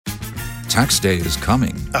Tax day is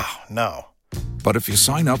coming. Oh, no. But if you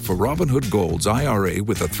sign up for Robinhood Gold's IRA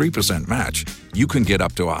with a 3% match, you can get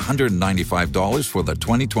up to $195 for the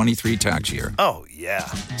 2023 tax year. Oh, yeah.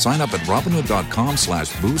 Sign up at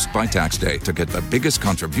Robinhood.com/boost by tax day to get the biggest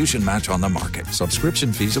contribution match on the market.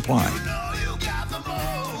 Subscription fees apply.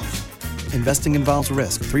 Investing involves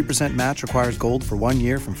risk. 3% match requires gold for 1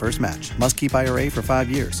 year from first match. Must keep IRA for 5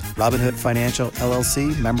 years. Robinhood Financial,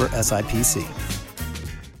 LLC, member SIPC.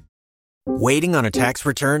 Waiting on a tax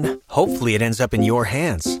return? Hopefully it ends up in your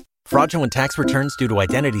hands. Fraudulent tax returns due to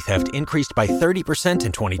identity theft increased by 30%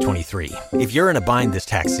 in 2023. If you're in a bind this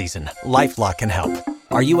tax season, LifeLock can help.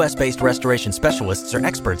 Our U.S.-based restoration specialists are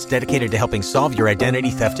experts dedicated to helping solve your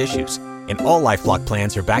identity theft issues. And all LifeLock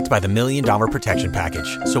plans are backed by the $1 Million Protection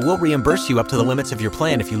Package. So we'll reimburse you up to the limits of your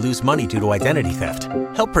plan if you lose money due to identity theft.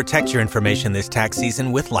 Help protect your information this tax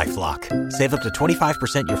season with LifeLock. Save up to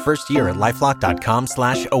 25% your first year at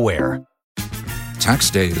LifeLock.com/aware.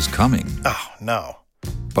 Tax day is coming. Oh, no.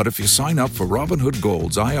 But if you sign up for Robinhood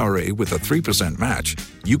Gold's IRA with a 3% match,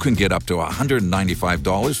 you can get up to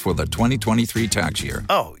 $195 for the 2023 tax year.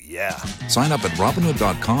 Oh, yeah. Sign up at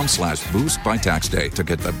Robinhood.com/boost by tax day to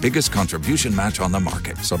get the biggest contribution match on the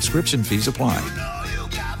market. Subscription fees apply.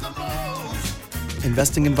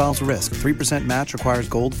 Investing involves risk. 3% match requires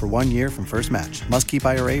gold for 1 year from first match. Must keep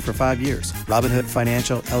IRA for 5 years. Robinhood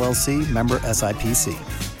Financial, LLC, member SIPC.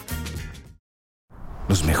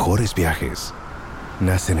 Los mejores viajes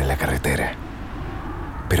nacen en la carretera,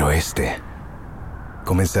 pero este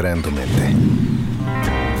comenzará en tu mente.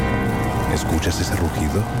 ¿Escuchas ese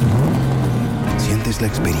rugido? ¿Sientes la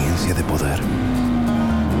experiencia de poder?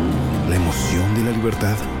 ¿La emoción de la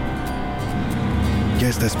libertad? Ya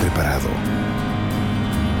estás preparado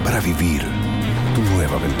para vivir tu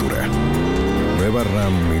nueva aventura. Nueva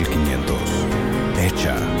Ram 1500.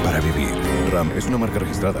 Hecha para vivir. Ram es una marca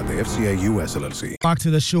registrada de FCA US LLC. Back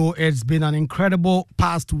to the show. It's been an incredible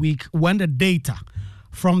past week when the data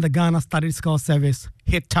from the Ghana Statistical Service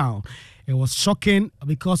hit town. It was shocking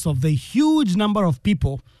because of the huge number of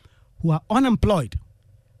people who are unemployed.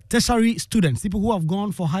 Tertiary students, people who have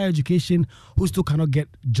gone for higher education, who still cannot get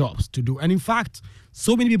jobs to do. And in fact,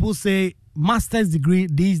 so many people say master's degree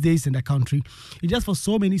these days in the country is just for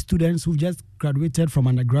so many students who've just graduated from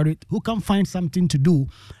undergraduate who can't find something to do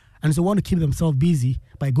and so want to keep themselves busy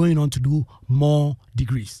by going on to do more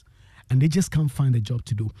degrees. And they just can't find a job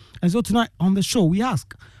to do. And so tonight on the show, we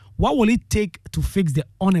ask, what will it take to fix the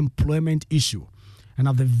unemployment issue? And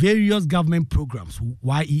of the various government programs,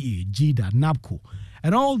 YEA, GIDA, NABCO,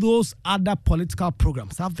 and all those other political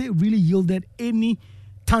programs, have they really yielded any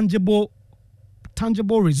tangible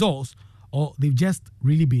results, or they've just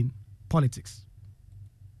really been politics?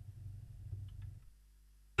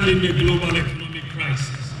 In the global economic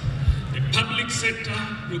crisis, the public sector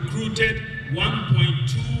recruited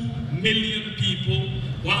 1.2 million people,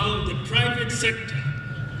 while the private sector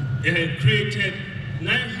created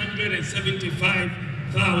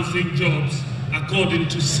 975,000 jobs, according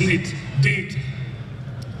to SNIT data.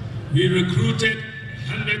 We recruited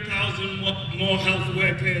 100,000 more health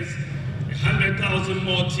workers, 100,000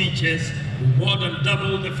 more teachers, more than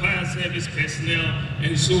double the fire service personnel,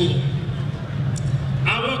 and so on.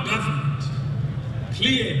 Our government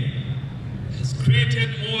clearly has created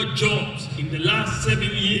more jobs in the last 7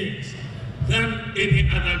 years than any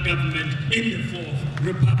other government in the Fourth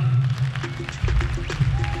Republic.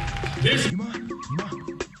 This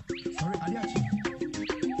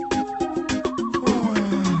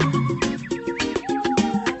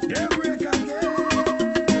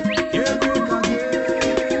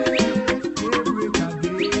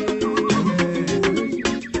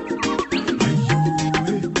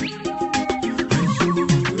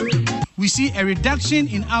we see a reduction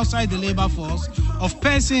in outside the labor force of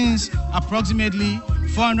persons, approximately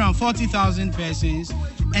 440,000 persons.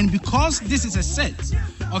 And because this is a set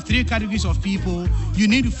of 3 categories of people, you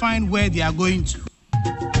need to find where they are going to.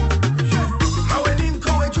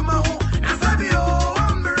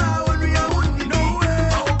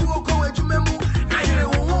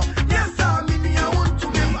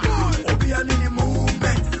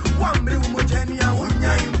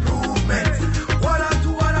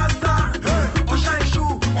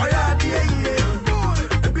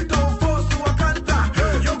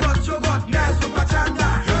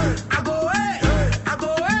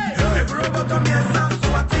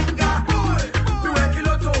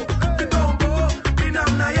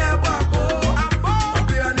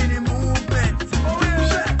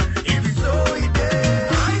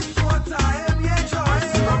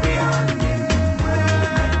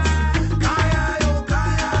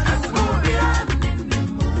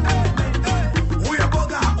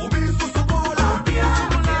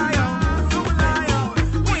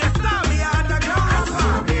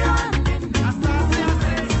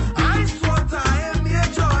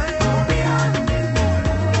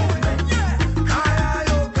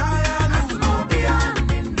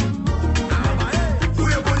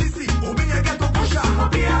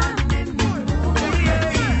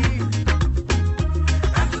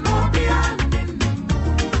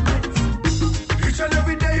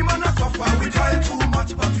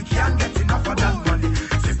 much, but we can't get enough of that money.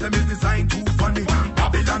 System is designed too funny.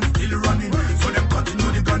 Babylon still running, so them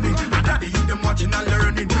continue the gunning. And that the youth them watching and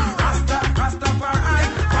learning. Rastafari,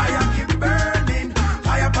 fire keep burning.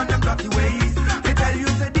 Fire upon them dirty ways. They tell you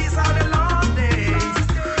say these are the long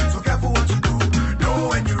days. So careful what you do. Know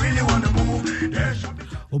when you really want to move. There should be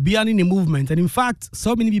Obiani in the movement. And in fact,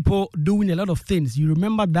 so many people doing a lot of things. You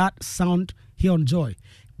remember that sound here on Joy.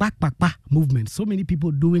 Back movement. So many people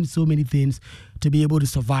doing so many things to be able to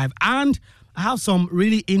survive. And I have some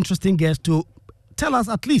really interesting guests to tell us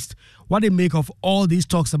at least what they make of all these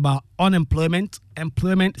talks about employment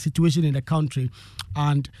situation in the country.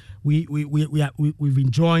 And we've been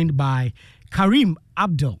joined by Kareem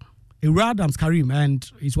Abdul, Iradams Kareem, and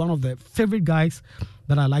he's one of the favorite guys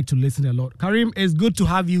that I like to listen a lot. Kareem, it's good to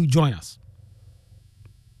have you join us.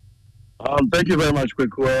 Thank you very much,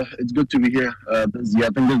 Kwekwa. It's good to be here. I think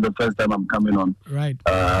this is the first time I'm coming on. Right.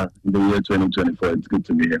 In the year 2024. It's good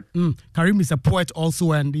to be here. Kareem is a poet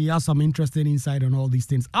also, and he has some interesting insight on all these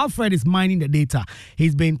things. Alfred is mining the data.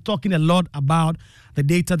 He's been talking a lot about the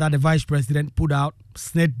data that the Vice President put out,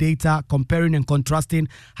 SNED data, comparing and contrasting,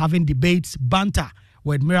 having debates, banter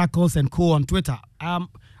with Miracles and Co. on Twitter.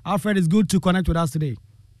 Alfred, it's good to connect with us today.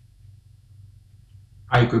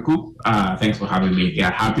 Hi, Kuku. Thanks for having me.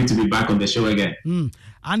 Yeah, happy to be back on the show again.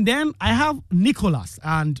 And then I have Nicholas,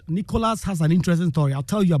 and Nicholas has an interesting story. I'll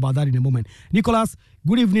tell you about that in a moment. Nicholas,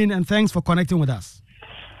 good evening, and thanks for connecting with us.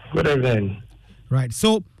 Good evening. Right.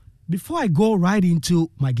 So before I go right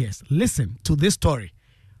into my guest, listen to this story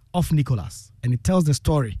of Nicholas, and it tells the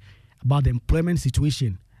story about the employment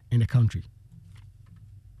situation in the country.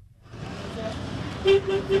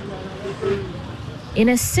 In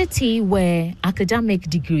a city where academic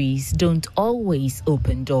degrees don't always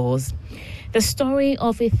open doors, the story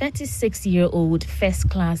of a 36-year-old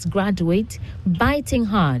first-class graduate biting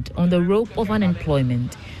hard on the rope of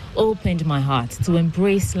unemployment opened my heart to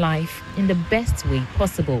embrace life in the best way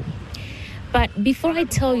possible. But before I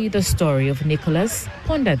tell you the story of Nicholas,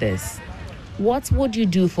 ponder this. What would you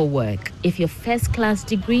do for work if your first-class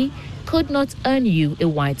degree could not earn you a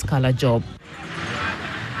white-collar job?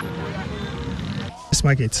 This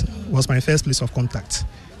market was my first place of contact.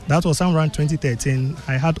 That was around 2013.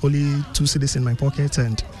 I had only 2 cedis in my pocket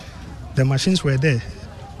and the machines were there.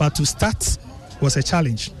 But to start was a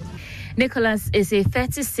challenge. Nicholas is a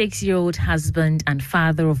 36-year-old husband and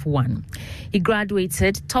father of 1. He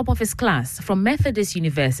graduated top of his class from Methodist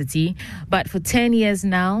University, but for 10 years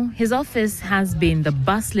now, his office has been the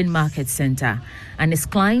bustling market center and his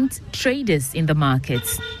clients, traders in the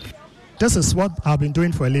markets. This is what I've been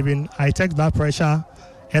doing for a living. I take blood pressure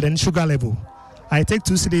and then sugar level. I take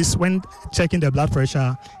 2 cedis when checking the blood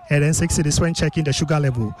pressure and then 6 cedis when checking the sugar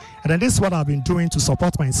level. And then this is what I've been doing to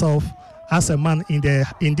support myself as a man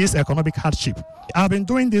in this economic hardship. I've been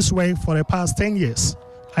doing this way for the past 10 years.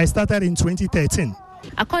 I started in 2013.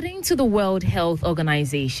 According to the World Health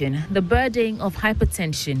Organization, the burden of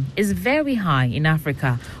hypertension is very high in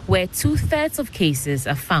Africa, where 2/3 of cases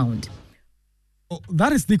are found.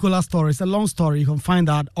 That is Nicola's story. It's a long story. You can find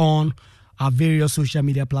that on our various social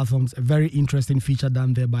media platforms. A very interesting feature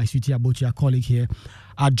done there by Suti Abochi, our colleague here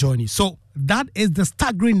at Journey. So that is the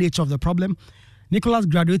staggering nature of the problem. Nicholas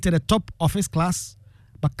graduated at top of his class,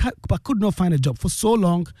 but could not find a job. For so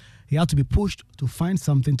long, he had to be pushed to find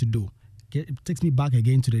something to do. It takes me back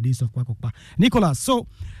again to the days of Kwakokpa. Nicholas, so,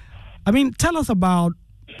 tell us about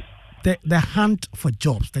the hunt for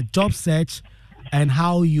jobs, the job search, and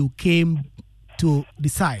how you came to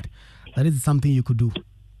decide that is something you could do.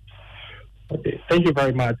 Okay, thank you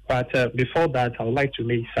very much. But before that, I would like to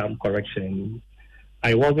make some correction.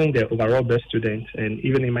 I wasn't the overall best student, and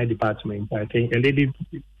even in my department, I think a lady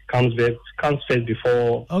comes first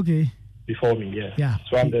before me. Yeah.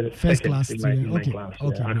 So I'm the first second class in student. my class.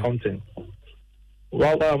 Accounting.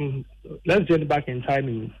 Well, let's get back in time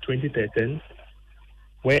in 2013,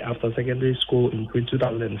 where after secondary school in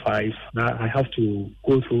 2005, now I have to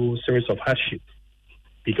go through a series of hardships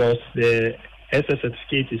because the SS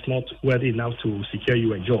certificate is not worthy enough to secure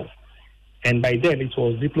you a job. And by then, it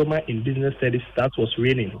was diploma in business studies that was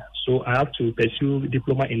reigning. So I have to pursue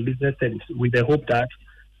diploma in business studies with the hope that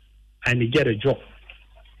I may get a job.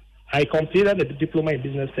 I completed the diploma in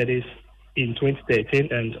business studies in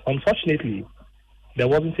 2013, and unfortunately, there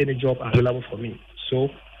wasn't any job available for me. So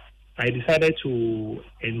I decided to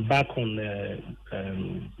embark on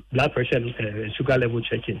blood pressure and sugar level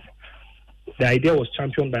checking. The idea was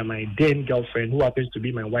championed by my then girlfriend, who happens to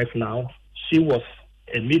be my wife now. She was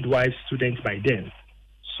a midwife student by then.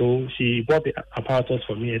 So she bought the apparatus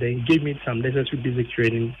for me and then gave me some necessary basic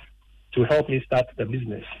training to help me start the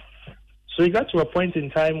business. So it got to a point in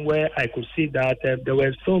time where I could see that there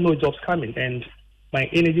were still no jobs coming and my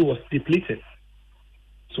energy was depleted.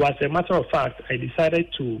 So as a matter of fact, I decided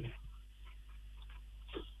to...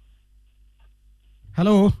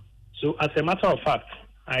 Hello? So as a matter of fact,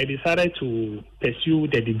 I decided to pursue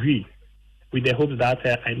the degree with the hope that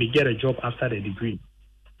I may get a job after the degree.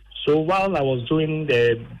 So while I was doing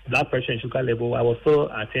the blood pressure and sugar level, I was still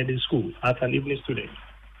attending school as an evening student.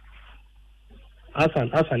 As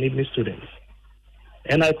an evening student.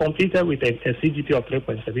 And I completed with a CGP of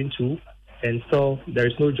 3.72, and so there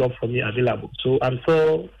is no job for me available. So I'm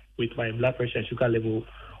still with my blood pressure and sugar level,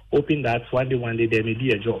 hoping that one day there may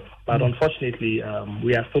be a job. But unfortunately,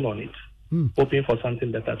 we are still on it, hoping for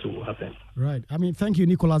something better to happen. Right. I mean, thank you,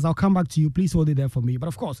 Nicholas. I'll come back to you. Please hold it there for me. But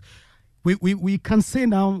of course, we can say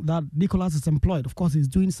now that Nicholas is employed. Of course, he's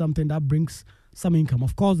doing something that brings some income.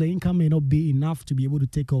 Of course, the income may not be enough to be able to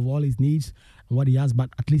take care of all his needs and what he has, but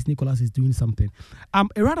at least Nicholas is doing something.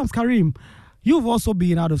 Eradams Karim, you've also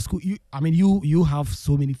been out of school. You have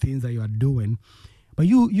so many things that you are doing, but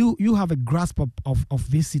you have a grasp of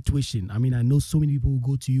this situation. I mean, I know so many people who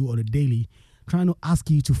go to you on a daily trying to ask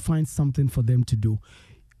you to find something for them to do.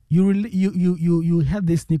 You had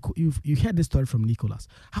this you heard this story from Nicholas.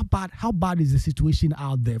 How bad is the situation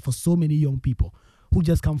out there for so many young people who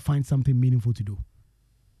just can't find something meaningful to do?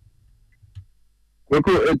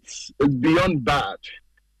 It's beyond bad.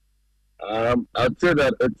 I'd say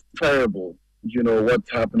that it's terrible, what's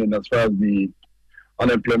happening as far as the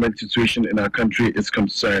unemployment situation in our country is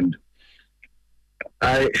concerned.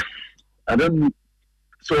 I don't.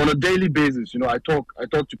 So on a daily basis, I talk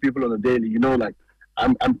to people on a daily.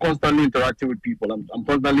 I'm constantly interacting with people. I'm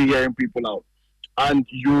constantly hearing people out, and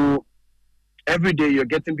every day you're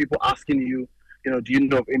getting people asking you, do you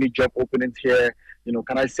know of any job openings here?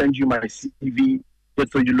 Can I send you my CV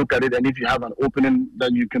just so you look at it, and if you have an opening,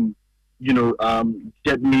 then you can,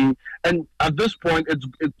 get me. And at this point, it's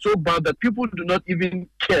so bad that people do not even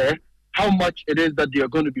care how much it is that they are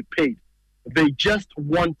going to be paid. They just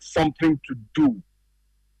want something to do.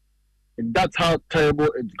 And that's how terrible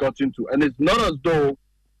it's got into. And it's not as though,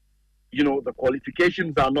 the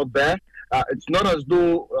qualifications are not there. It's not as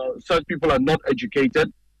though such people are not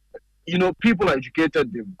educated. People are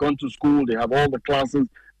educated. They've gone to school. They have all the classes.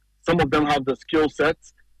 Some of them have the skill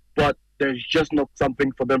sets, but there's just not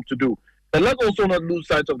something for them to do. And let's also not lose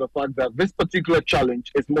sight of the fact that this particular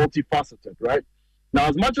challenge is multifaceted, right? Now,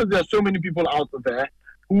 as much as there are so many people out there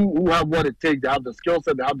who have what it takes, they have the skill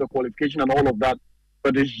set, they have the qualification and all of that,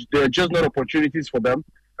 but there are just not opportunities for them.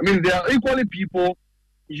 I mean, there are equally people,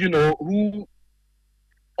 who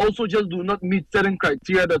also just do not meet certain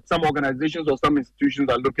criteria that some organizations or some institutions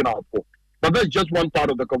are looking out for. But that's just one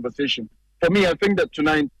part of the conversation. For me, I think that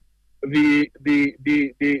tonight, the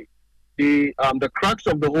crux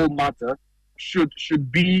of the whole matter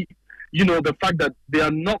should be, the fact that there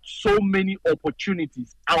are not so many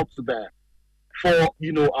opportunities out there for,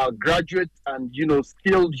 our graduates and,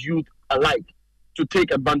 skilled youth alike to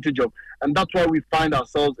take advantage of. And that's why we find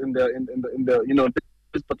ourselves in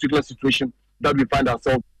this particular situation that we find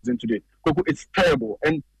ourselves in today. It's terrible.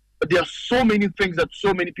 And there are so many things that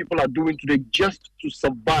so many people are doing today just to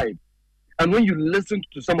survive. And when you listen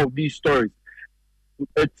to some of these stories,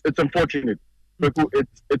 it's unfortunate.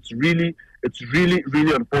 It's really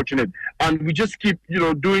unfortunate. And we just keep,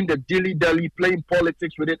 doing the dilly-dally, playing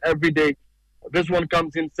politics with it every day. This one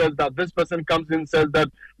comes in, says that. This person comes in, says that.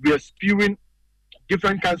 We are spewing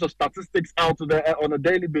different kinds of statistics out there on a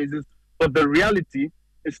daily basis. But the reality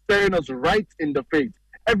is staring us right in the face.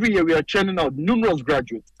 Every year we are churning out numerous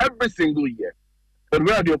graduates, every single year. But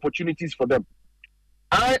where are the opportunities for them?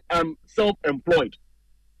 I am self-employed.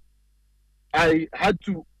 I had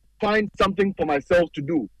to find something for myself to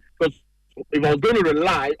do, because if I was going to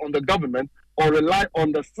rely on the government or rely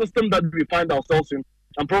on the system that we find ourselves in,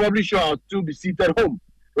 I'm probably sure I'll still be seated home,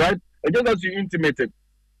 right? And just as you intimated,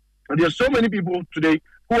 and there are so many people today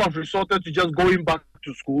who have resorted to just going back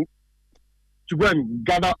to school to go and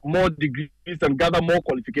gather more degrees and gather more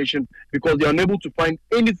qualifications because they are unable to find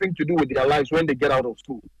anything to do with their lives when they get out of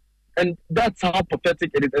school. And that's how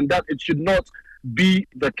pathetic it is, and that it should not be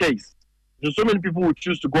the case. There's so many people who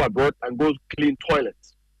choose to go abroad and go clean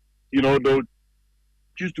toilets. They'll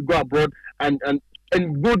choose to go abroad and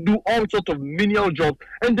go do all sorts of menial jobs,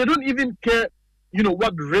 and they don't even care,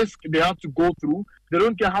 what risk they have to go through. They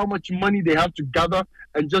don't care how much money they have to gather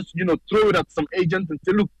and just, throw it at some agents and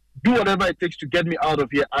say, look, do whatever it takes to get me out of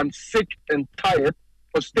here. I'm sick and tired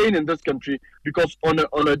of staying in this country, because on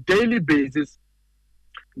a daily basis,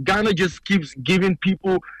 Ghana just keeps giving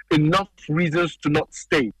people enough reasons to not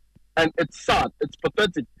stay. And it's sad, it's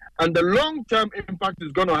pathetic. And the long-term impact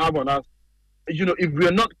it's going to have on us if we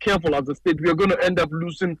are not careful as a state, we are going to end up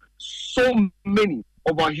losing so many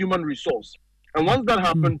of our human resource. And once that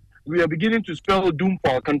happens, we are beginning to spell doom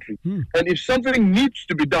for our country. And if something needs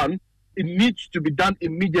to be done, it needs to be done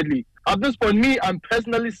immediately. At this point, I'm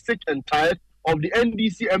personally sick and tired of the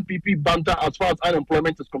NDC MPP banter as far as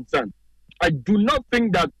unemployment is concerned. I do not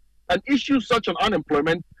think that an issue such as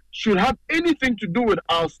unemployment should have anything to do with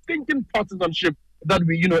our stinking partisanship that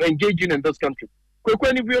we, engage in this country.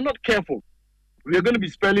 When if we are not careful, we are going to be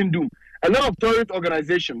spelling doom. A lot of terrorist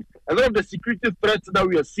organizations, a lot of the security threats that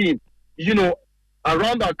we are seeing,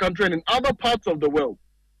 around our country and in other parts of the world,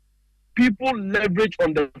 people leverage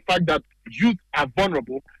on the fact that youth are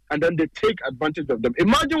vulnerable and then they take advantage of them.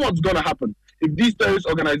 Imagine what's going to happen if these terrorist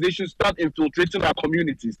organizations start infiltrating our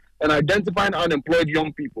communities and identifying unemployed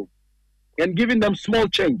young people and giving them small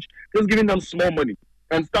change, just giving them small money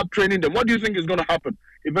and start training them. What do you think is going to happen?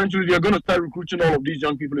 Eventually, they're going to start recruiting all of these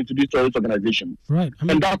young people into these terrorist organizations. Right.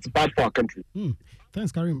 And that's bad for our country.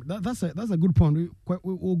 Thanks, Karim. That's a good point.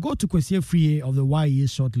 We'll go to Kwesi Afriyie of the YEA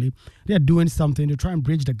shortly. They're doing something to try and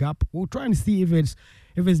bridge the gap. We'll try and see if it's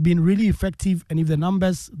been really effective and if the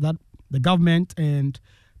numbers that the government and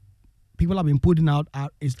people have been putting out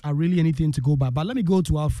are really anything to go by. But let me go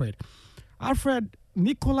to Alfred. Alfred,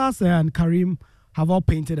 Nicholas and Karim have all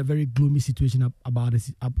painted a very gloomy situation about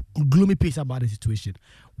this, a gloomy picture about the situation.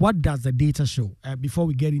 What does the data show? Before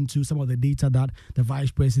we get into some of the data that the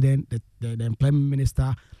Vice President, the Employment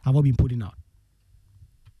Minister have all been putting out.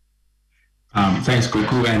 Thanks,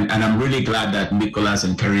 Kuku, and I'm really glad that Nicholas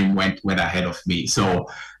and Karim went ahead of me. So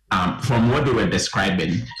from what they were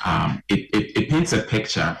describing, it paints a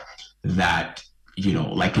picture that,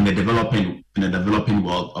 like in the developing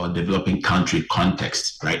world or developing country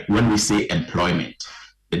context, right? When we say employment,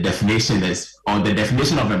 the definition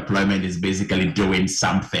of employment is basically doing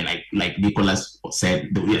something, like Nicholas said,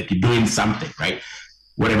 like you're doing something, right?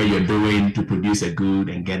 Whatever you're doing to produce a good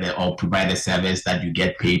and get it or provide a service that you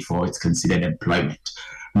get paid for, it's considered employment.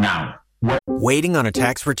 Now, waiting on a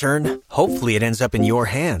tax return? Hopefully it ends up in your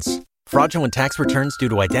hands. Fraudulent tax returns due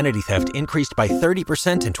to identity theft increased by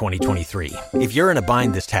 30% in 2023. If you're in a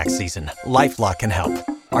bind this tax season, LifeLock can help.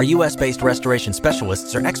 Our U.S.-based restoration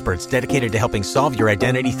specialists are experts dedicated to helping solve your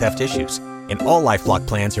identity theft issues. And all LifeLock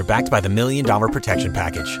plans are backed by the $1 Million Protection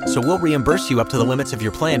Package. So we'll reimburse you up to the limits of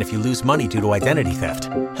your plan if you lose money due to identity theft.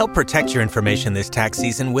 Help protect your information this tax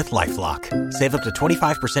season with LifeLock. Save up to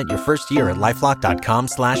 25% your first year at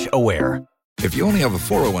LifeLock.com/aware. If you only have a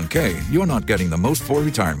 401k, you're not getting the most for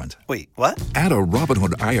retirement. Wait, what? Add a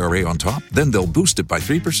Robinhood IRA on top, then they'll boost it by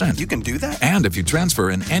 3%. You can do that? And if you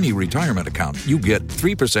transfer in any retirement account, you get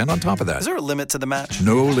 3% on top of that. Is there a limit to the match?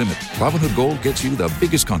 No limit. Robinhood Gold gets you the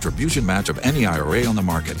biggest contribution match of any IRA on the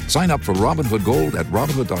market. Sign up for Robinhood Gold at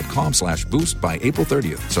Robinhood.com/boost by April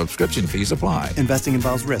 30th. Subscription fees apply. Investing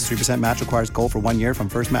involves risk. 3% match requires gold for 1 year from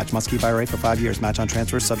first match. Must keep IRA for 5 years. Match on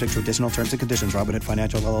transfers subject to additional terms and conditions. Robinhood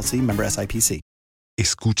Financial LLC, member SIPC.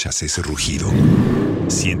 ¿Escuchas ese rugido?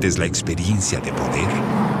 ¿Sientes la experiencia de poder?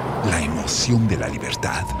 ¿La emoción de la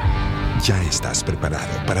libertad? Ya estás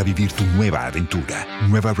preparado para vivir tu nueva aventura.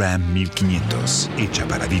 Nueva Ram 1500, hecha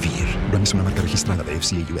para vivir. Ram es una marca registrada de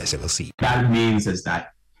FCA US LLC. That means is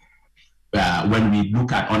that when we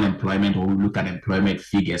look at unemployment or we look at employment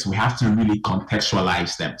figures, we have to really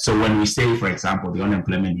contextualize them. So when we say, for example, the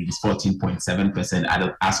unemployment rate is 14.7%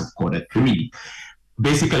 as of Q3,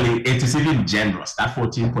 basically, it is even generous. That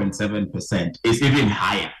 14.7% is even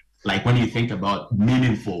higher. Like when you think about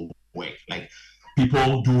meaningful work, like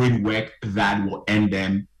people doing work that will earn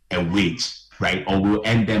them a wage, right? Or will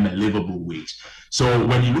earn them a livable wage. So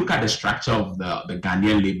when you look at the structure of the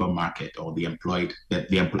Ghanaian labor market or the employed, at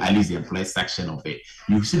least the employed section of it,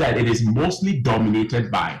 you see that it is mostly dominated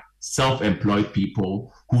by self-employed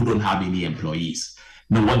people who don't have any employees.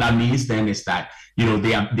 Now, what that means then is that,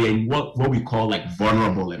 they are in what we call like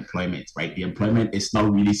vulnerable employment, right? The employment is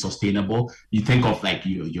not really sustainable. You think of like,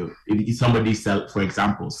 if somebody for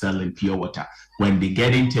example, selling pure water. When they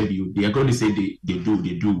get interviewed, they are going to say they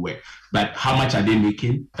do work. But how much are they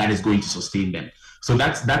making? That is going to sustain them. So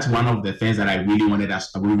that's one of the things that we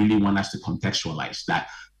really want us to contextualize, that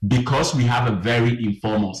because we have a very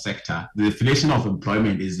informal sector, the definition of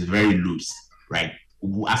employment is very loose, right?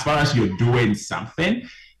 As far as you're doing something,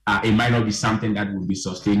 it might not be something that will be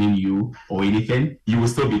sustaining you or anything, you will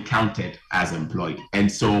still be counted as employed.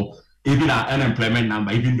 And so even our unemployment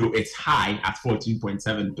number, even though it's high at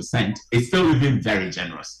 14.7%, it's still even very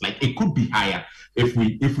generous. Like it could be higher if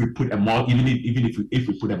we put a more, even if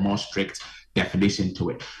we put a more strict definition to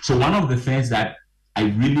it. So one of the things that I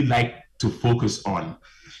really like to focus on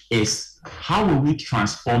is how are we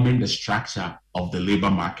transforming the structure of the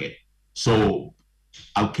labor market So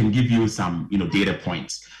I can give you some, data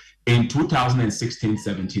points. In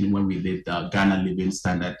 2016-17, when we did the Ghana Living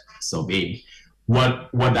Standard Survey,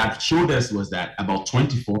 what that showed us was that about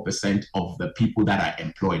 24% of the people that are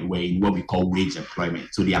employed were in what we call wage employment.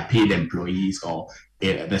 So they are paid employees, or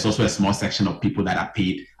there's also a small section of people that are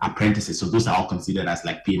paid apprentices. So those are all considered as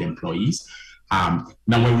like paid employees. Now,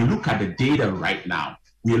 when we look at the data right now,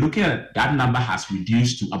 we are looking at that number has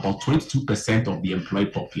reduced to about 22% of the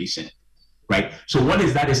employed population, right? So what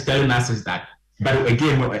is that is telling us is that, but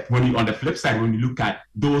again, when you, on the flip side, when you look at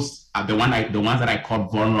those, the ones that I call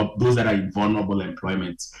vulnerable, those that are in vulnerable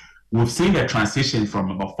employment, we've seen the transition from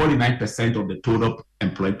about 49% of the total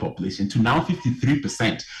employed population to now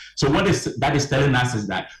 53%. So what that is telling us is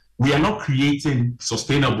that we are not creating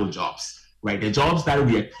sustainable jobs, right? The jobs that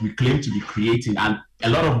we claim to be creating, and a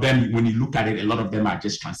lot of them, when you look at it, a lot of them are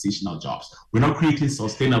just transitional jobs. We're not creating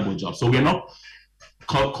sustainable jobs. So we're not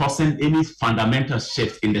causing any fundamental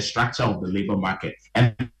shift in the structure of the labor market.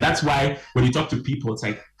 And that's why when you talk to people, it's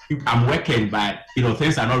like, I'm working, but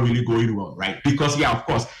things are not really going well, right? Because of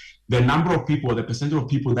course, the number of people, the percentage of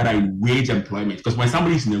people that are in wage employment, because when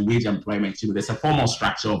somebody's in a wage employment, there's a formal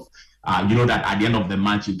structure of, that at the end of the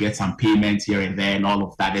month, you get some payments here and there and all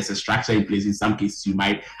of that. There's a structure in place. In some cases, you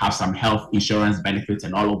might have some health insurance benefits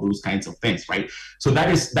and all of those kinds of things, right? So that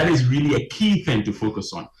is really a key thing to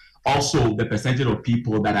focus on. Also, the percentage of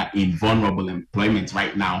people that are in vulnerable employment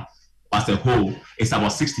right now as a whole is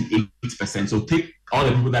about 68%. So take all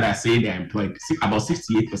the people that are saying they're employed, about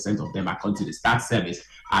 68% of them, according to the Stats Service,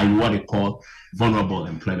 are in what they call vulnerable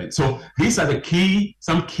employment. So these are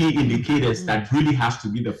some key indicators that really has to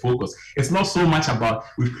be the focus. It's not so much about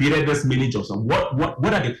we've created this many jobs. What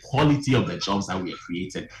are the quality of the jobs that we are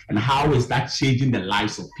creating, and how is that changing the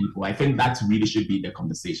lives of people? I think that really should be the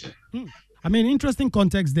conversation. I mean, interesting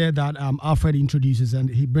context there that Alfred introduces, and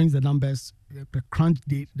he brings the numbers, the crunch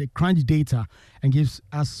data, and gives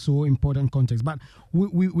us so important context. But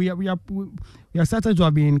we are certain to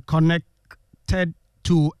have been connected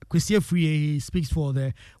to Kwesi Afriyie. He speaks for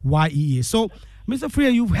the YEA. So, Mr.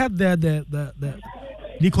 Afriyie, you've heard the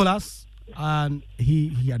Nicholas, and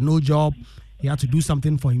he had no job. He had to do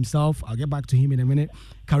something for himself. I'll get back to him in a minute.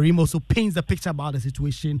 Karim also paints the picture about the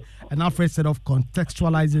situation, and Alfred set off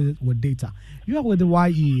contextualizes it with data. You are with the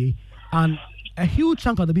YEA, and a huge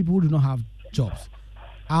chunk of the people who do not have jobs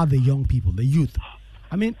are the young people, the youth.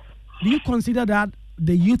 I mean, do you consider that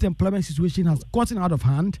the youth employment situation has gotten out of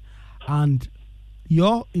hand, and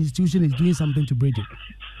your institution is doing something to bridge it?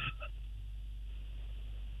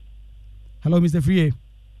 Hello, Mr. Afriyie.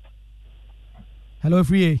 Hello,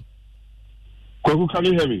 Afriyie. Kwaku, can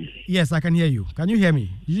you hear me? Yes, I can hear you. Can you hear me?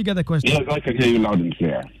 Did you get the question? Yes, I can hear you loud and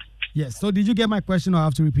clear. Yes. So did you get my question, or I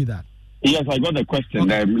have to repeat that? Yes, I got the question.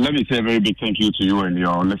 Okay. Let me say a very big thank you to you and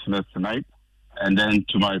your listeners tonight, and then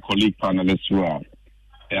to my colleague panelists who are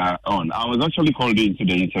on. I was actually called into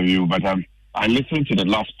the interview, but I listened to the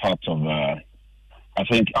last part of, I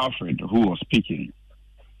think, Alfred, who was speaking.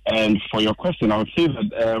 And for your question, I would say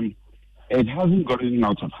that it hasn't gotten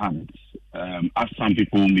out of hand, as some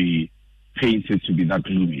people may paint it to be that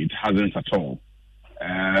gloomy. It hasn't at all.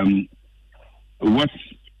 What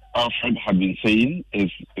Alfred had been saying is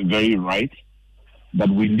very right, that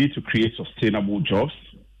we need to create sustainable jobs.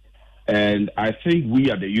 And I think we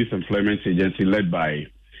at the Youth Employment Agency, led by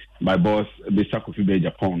my boss, Mr. Kofi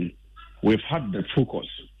Bejapon, we've had the focus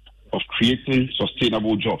of creating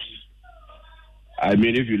sustainable jobs. I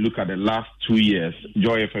mean, if you look at the last 2 years,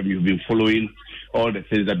 Joy FM, you've been following all the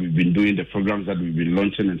things that we've been doing, the programs that we've been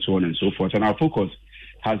launching, and so on and so forth. And our focus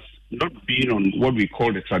has not been on what we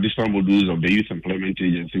call the traditional modules of the Youth Employment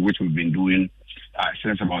Agency, which we've been doing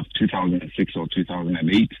since about 2006 or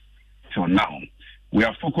 2008 till now. We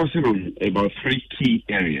are focusing on about 3 key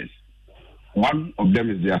areas. One of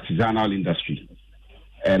them is the artisanal industry.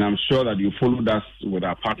 And I'm sure that you followed us with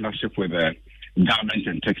our partnership with the garment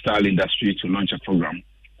and textile industry to launch a program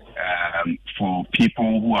for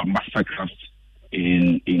people who are mastercrafts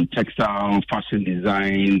in textile, fashion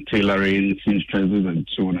design, tailoring, seamstresses, and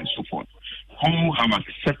so on and so forth, who have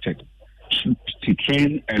accepted to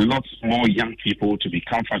train a lot more young people to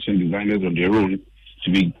become fashion designers on their own,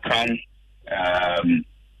 to become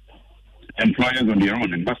employers on their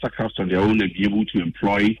own and mastercrafts on their own, and be able to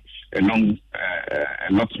employ a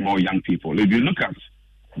lot more young people. If you look at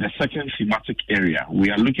the second thematic area, we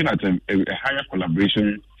are looking at a higher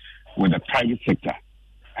collaboration with the private sector.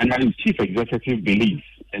 And my chief executive believes,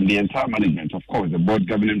 and the entire management, of course, the board,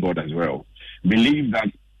 governing board as well, believe that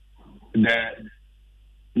the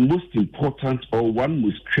most important or one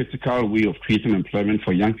most critical way of creating employment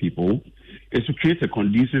for young people is to create a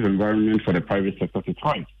conducive environment for the private sector to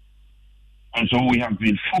thrive. And so we have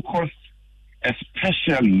been focused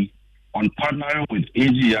especially on partnering with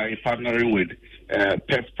AGI, partnering with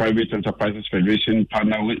PEF Private Enterprises Federation,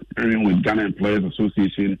 partnering with Ghana Employers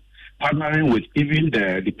Association, partnering with even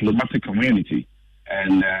the diplomatic community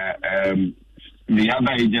and the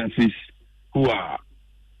other agencies who are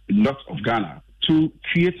not of Ghana to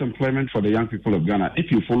create employment for the young people of Ghana.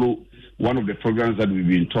 If you follow one of the programs that we've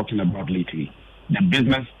been talking about lately, the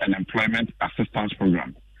Business and Employment Assistance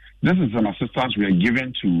Program. This is an assistance we are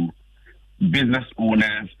giving to business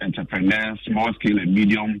owners, entrepreneurs, small-scale and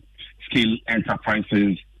medium-scale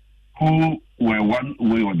enterprises who were one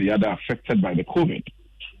way or the other affected by the COVID.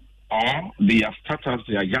 Or they are startups,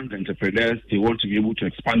 they are young entrepreneurs, they want to be able to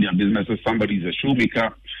expand their businesses. Somebody is a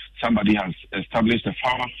shoemaker, somebody has established a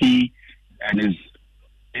pharmacy and is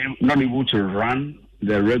not able to run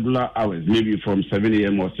the regular hours, maybe from 7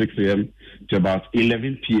 a.m. or 6 a.m. to about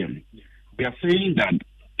 11 p.m. We are saying that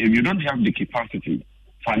if you don't have the capacity,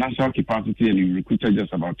 financial capacity, and you recruited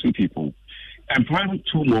just about 2 people, employ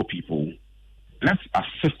 2 more people. Let's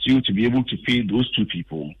assist you to be able to pay those 2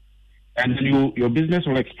 people. And then your business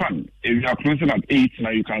will expand. If you are closing at 8, now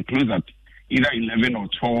you can close at either 11 or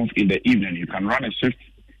 12 in the evening. You can run a shift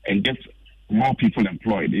and get more people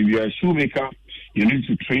employed. If you're a shoemaker, you need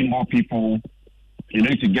to train more people. You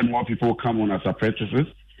need to get more people come on as apprentices.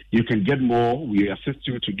 You can get more. We assist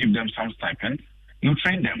you to give them some stipends. You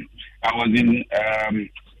train them. I was in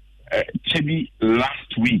Chebi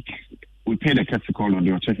last week. We paid a courtesy call on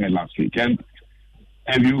the Ochekne last week. And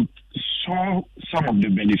if you saw some of the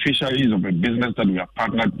beneficiaries of a business that we are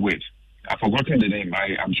partnered with, I've forgotten the name.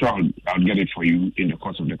 I'm sure I'll get it for you in the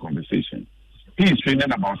course of the conversation. He is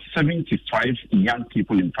training about 75 young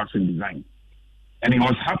people in fashion design. And he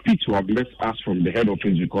was happy to have met us from the head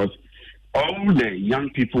office because all the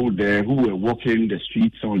young people there who were walking the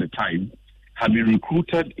streets all the time had been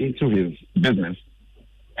recruited into his business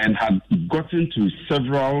and had gotten to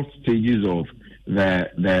several stages of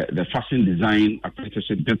the fashion design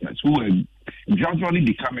apprenticeship business, who were gradually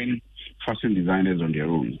becoming fashion designers on their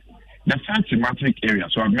own. The third thematic area,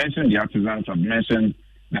 so I've mentioned the artisans, I've mentioned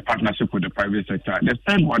the partnership with the private sector. The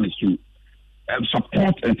third one is to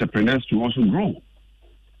support entrepreneurs to also grow.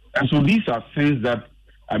 And so these are things that,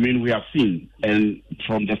 I mean, we have seen, and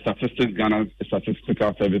from the statistics Ghana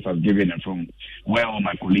Statistical Service has given and from where all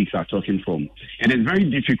my colleagues are talking from, it is very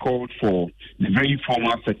difficult for the very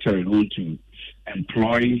formal sector alone to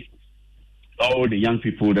employ all the young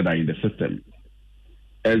people that are in the system.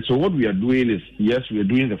 And so what we are doing is, yes, we are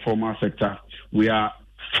doing the formal sector. We are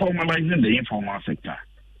formalizing the informal sector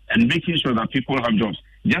and making sure that people have jobs.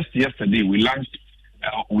 Just yesterday, we launched,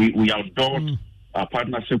 we outdoored a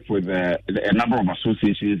partnership with a number of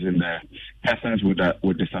associations in the persons with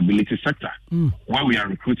disability sector, where we are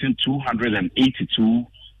recruiting 282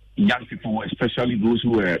 young people, especially those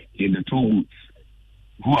who are in the toll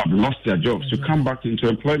who have lost their jobs, to come back into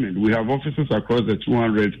employment. We have offices across the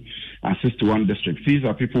 261 districts. These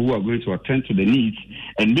are people who are going to attend to the needs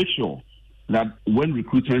and make sure that when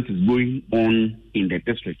recruitment is going on in the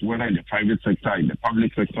district, whether in the private sector, in the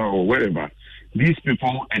public sector, or wherever, these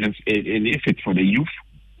people, and if it's for the youth,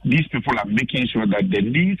 these people are making sure that the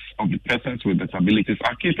needs of the persons with disabilities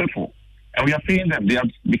are catered for. And we are paying them. They have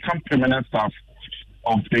become permanent staff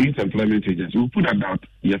of the Youth Employment Agency. We put that out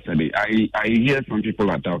yesterday. I hear some people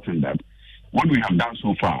are doubting that. What we have done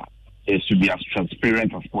so far is to be as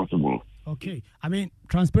transparent as possible. Okay. I mean,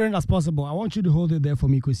 transparent as possible. I want you to hold it there for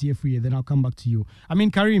me, Kwesi Afriyie, then I'll come back to you. I mean,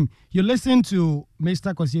 Karim, you listen to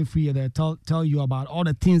Mr. Kwesi Afriyie there tell you about all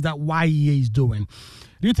the things that YEA is doing.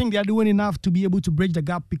 Do you think they are doing enough to be able to bridge the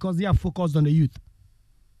gap because they are focused on the youth?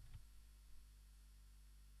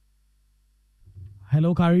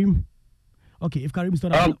 Hello, Karim? Okay, if Karim is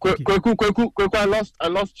not Kweku, I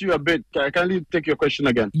lost you a bit. Can you take your question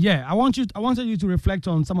again? Yeah, I wanted you to reflect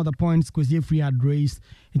on some of the points Kwesi Afriyie had raised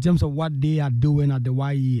in terms of what they are doing at the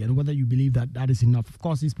YE and whether you believe that is enough. Of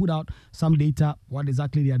course, he's put out some data, what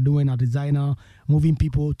exactly they are doing at Designer, moving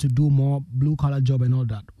people to do more blue-collar job and all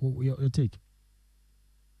that. Your take?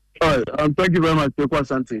 All right, thank you very much, Kweku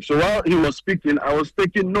Asante. So while he was speaking, I was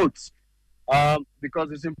taking notes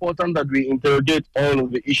because it's important that we interrogate all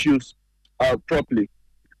of the issues properly.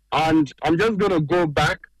 And I'm just going to go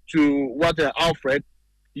back to what Alfred,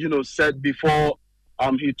 said before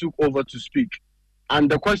he took over to speak. And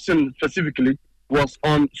the question specifically was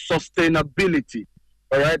on sustainability.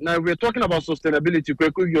 All right. Now, we're talking about sustainability.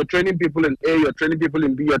 You're training people in A, you're training people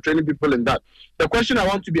in B, you're training people in that. The question I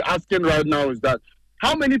want to be asking right now is that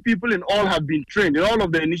how many people in all have been trained in all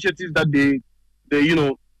of the initiatives that they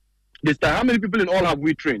start? How many people in all have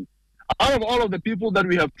we trained? Out of all of the people that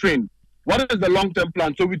we have trained, What is the long-term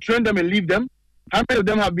plan? So we train them and leave them. How many of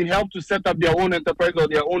them have been helped to set up their own enterprise or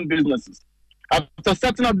their own businesses? After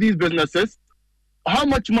setting up these businesses, how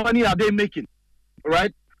much money are they making,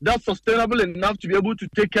 right? That's sustainable enough to be able to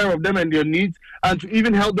take care of them and their needs and to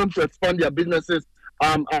even help them to expand their businesses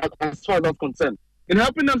as far as that's concerned. In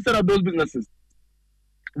helping them set up those businesses,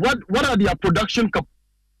 what are their production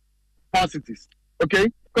capacities, okay?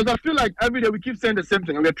 Because I feel like every day we keep saying the same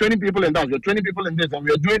thing, and we're training people in that, we're training people in this, and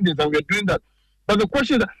we're doing this, and we're doing that. But the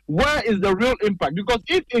question is, where is the real impact? Because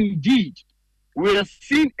if indeed we are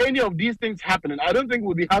seeing any of these things happening, I don't think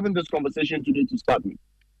we'll be having this conversation today to start with.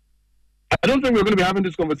 I don't think we're going to be having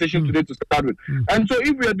this conversation today to start with. And so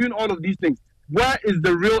if we are doing all of these things, where is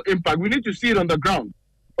the real impact? We need to see it on the ground,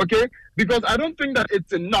 okay? Because I don't think that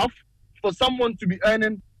it's enough for someone to be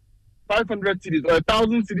earning 500 cedis or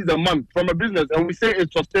 1,000 cedis a month from a business, and we say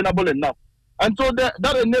it's sustainable enough. And so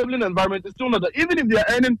that enabling environment is still not there. Even if they are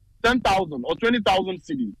earning 10,000 or 20,000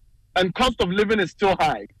 cedis, and cost of living is still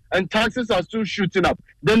high, and taxes are still shooting up,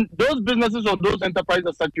 then those businesses or those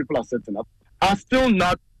enterprises that people are setting up are still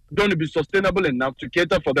not going to be sustainable enough to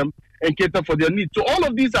cater for them and cater for their needs. So all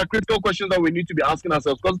of these are critical questions that we need to be asking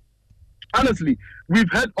ourselves, because honestly, we've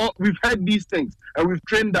had these things, and we've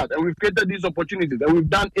trained that, and we've created these opportunities, and we've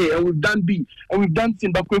done A, and we've done B, and we've done C.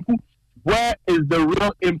 But where is the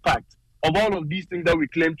real impact of all of these things that we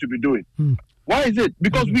claim to be doing? Why is it?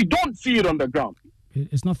 Because we don't see it on the ground.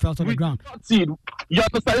 It's not felt on the ground. We don't see it. You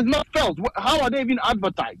understand? It's not felt. How are they even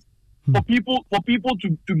advertised? For people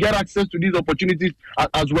to get access to these opportunities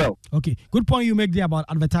as well. Okay, good point you make there about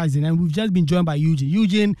advertising, and we've just been joined by Eugene.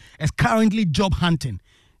 Eugene is currently job hunting.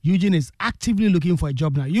 Eugene is actively looking for a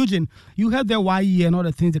job now. Eugene, you heard their YE and all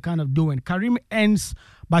the things they're kind of doing. Karim ends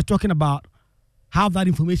by talking about how that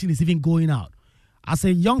information is even going out. As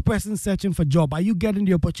a young person searching for a job, are you getting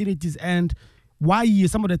the opportunities? And YE,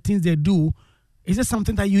 some of the things they do, is it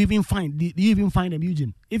something that you even find? Do you even find them,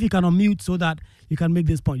 Eugene? If you can unmute so that you can make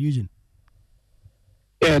this point, Eugene.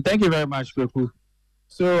 Yeah, thank you very much, Kweku.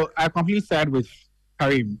 So I completely side with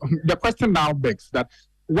Karim. The question now begs that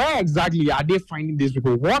where exactly are they finding these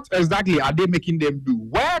people? What exactly are they making them do?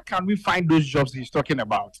 Where can we find those jobs he's talking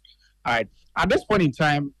about? All right. At this point in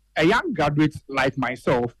time, a young graduate like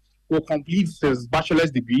myself will complete his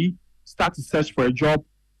bachelor's degree, start to search for a job.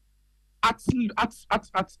 At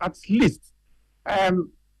least,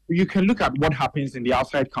 you can look at what happens in the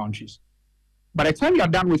outside countries. By the time you are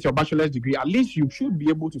done with your bachelor's degree, at least you should be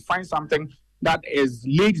able to find something that is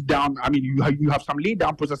laid down. I mean, you have some laid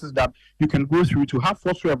down processes that you can go through to have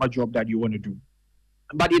whatsoever job that you want to do.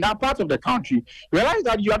 But in our part of the country, realize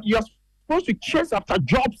that you are supposed to chase after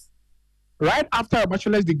jobs right after a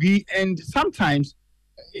bachelor's degree, and sometimes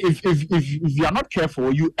if you are not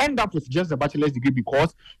careful, you end up with just a bachelor's degree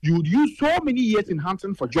because you would use so many years in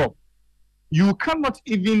hunting for job. You cannot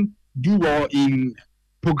even do well in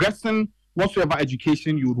progressing whatsoever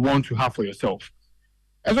education you would want to have for yourself.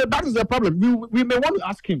 And so that is the problem. We may want to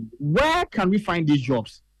ask him, where can we find these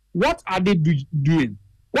jobs? What are they doing?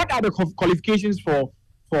 What are the qualifications for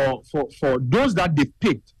those that they've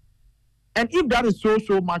picked? And if that is so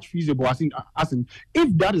much feasible, as in,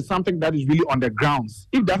 if that is something that is really on the grounds,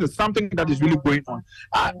 if that is something that is really going on,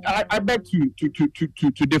 I beg to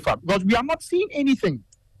differ, because we are not seeing anything.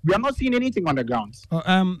 We are not seeing anything on the grounds.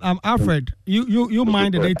 Alfred, you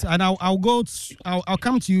mind the data, and I'll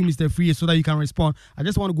come to you, Mr. Free, so that you can respond. I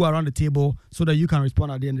just want to go around the table so that you can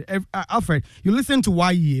respond at the end. Alfred, you listen to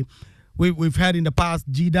YE. We've heard in the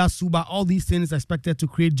past, JIDA, SUBA, all these things are expected to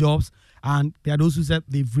create jobs, and there are those who said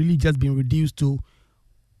they've really just been reduced to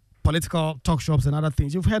political talk shops and other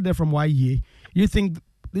things. You've heard that from YE. Do you think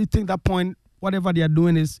that point, whatever they are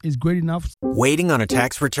doing is great enough? Waiting on a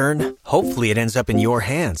tax return? Hopefully it ends up in your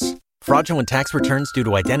hands. Fraudulent tax returns due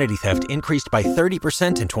to identity theft increased by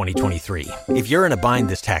 30% in 2023. If you're in a bind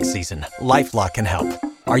this tax season, LifeLock can help.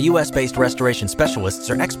 Our U.S.-based restoration specialists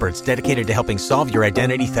are experts dedicated to helping solve your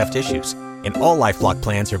identity theft issues. And all LifeLock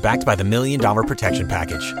plans are backed by the $1 Million Protection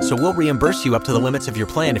Package. So we'll reimburse you up to the limits of your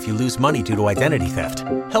plan if you lose money due to identity theft.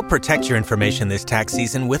 Help protect your information this tax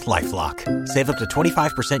season with LifeLock. Save up to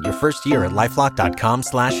 25% your first year at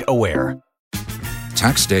LifeLock.com/aware.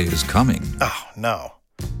 Tax day is coming. Oh, no.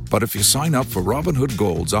 But if you sign up for Robinhood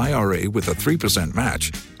Gold's IRA with a 3%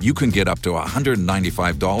 match, you can get up to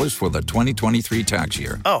 $195 for the 2023 tax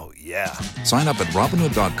year. Oh, yeah. Sign up at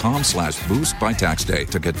Robinhood.com/boost by tax day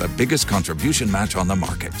to get the biggest contribution match on the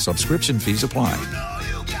market. Subscription fees apply.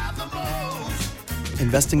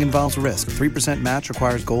 Investing involves risk. 3% match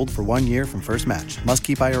requires gold for 1 year from first match. Must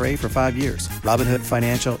keep IRA for 5 years. Robinhood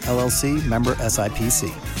Financial, LLC, member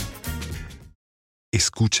SIPC.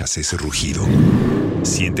 ¿Escuchas ese rugido?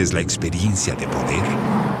 ¿Sientes la experiencia de poder?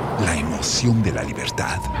 ¿La emoción de la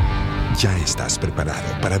libertad? Ya estás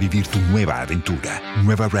preparado para vivir tu nueva aventura.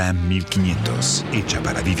 Nueva Ram 1500, hecha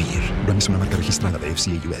para vivir. Ram es una marca registrada de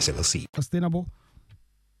FCA US LLC. Sustainable.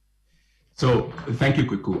 So thank you,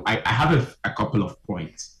 Kweku. I have a couple of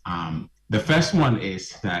points. The first one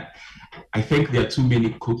is that I think there are too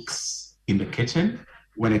many cooks in the kitchen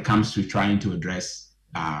when it comes to trying to address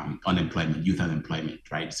unemployment, youth unemployment,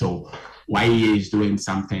 right? So YEA is doing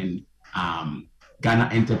something. Ghana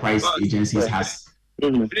Enterprise Agencies has...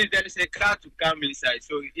 Please, there is a car to come inside.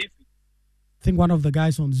 So if I think one of the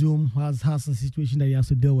guys on Zoom has a situation that he has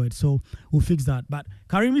to deal with, so we'll fix that. But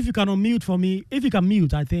Karim, if you can unmute for me, if you can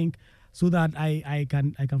mute, I think, so that I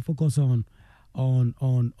can focus on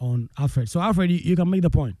Alfred. So Alfred, you can make the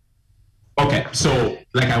point. Okay, so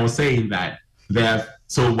like I was saying that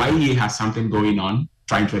so YEA has something going on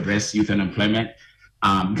trying to address youth unemployment.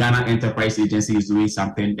 Ghana Enterprise Agency is doing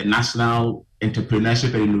something, the National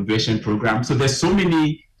Entrepreneurship and Innovation Program. So there's so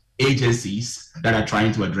many agencies that are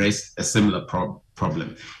trying to address a similar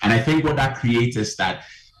problem. And I think what that creates is that,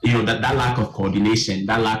 that lack of coordination,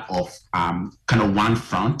 that lack of kind of one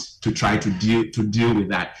front to try to deal with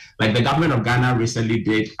that. Like the government of Ghana recently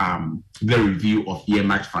did the review of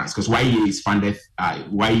earmarked funds, because YEA is funded,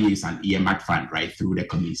 YEA is an earmarked fund, right, through the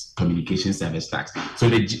communication service tax. So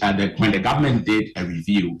when the government did a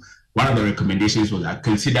review, one of the recommendations was that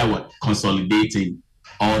consider consolidating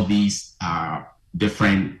all these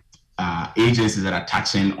different agencies that are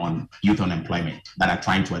touching on youth unemployment, that are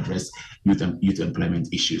trying to address youth employment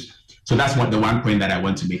issues. So that's the one point that I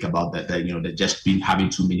want to make about that just having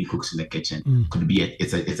too many cooks in the kitchen could be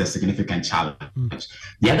it's a significant challenge.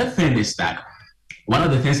 The other thing is that one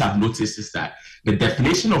of the things I've noticed is that the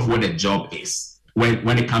definition of what a job is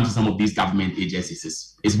when it comes to some of these government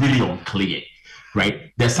agencies is really unclear.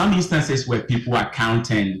 Right, there's some instances where people are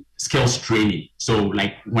counting skills training. So,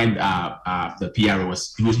 like when the PRO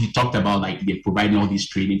he talked about like they're providing all this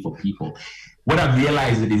training for people. What I've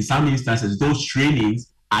realized is that in some instances, those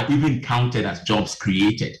trainings are even counted as jobs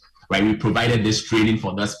created. Right, we provided this training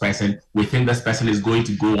for this person. We think this person is going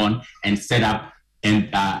to go on and set up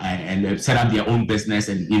and set up their own business,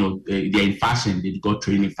 and they're in fashion, they've got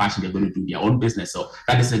training in fashion, they're going to do their own business. So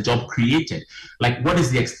that is a job created. Like, what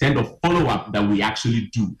is the extent of follow-up that we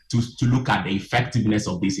actually do to look at the effectiveness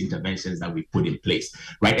of these interventions that we put in place,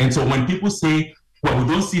 right? And so when people say, well, we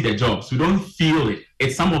don't see the jobs, we don't feel it,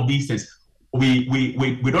 it's some of these things. We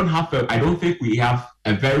don't have I don't think we have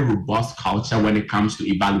a very robust culture when it comes to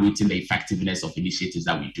evaluating the effectiveness of initiatives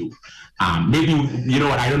that we do. Maybe,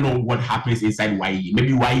 I don't know what happens inside YEA.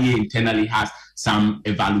 Maybe YEA internally has some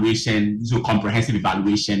evaluation, so comprehensive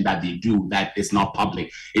evaluation that they do that is not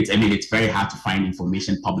public. It's very hard to find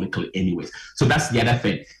information publicly anyways. So that's the other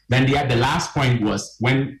thing. Then the last point was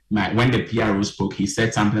when the PRO spoke, he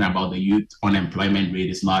said something about the youth unemployment rate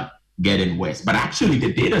is not getting worse, but actually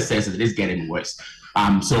the data says it is getting worse.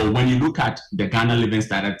 So when you look at the Ghana Living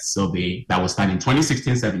Standards survey that was done in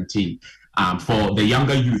 2016-17, for the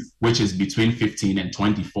younger youth, which is between 15 and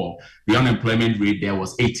 24, the unemployment rate there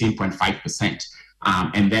was 18.5%.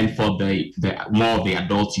 And then for the more of the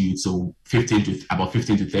adult youth, so 15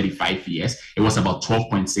 to 35 years, it was about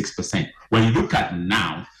 12.6%. When you look at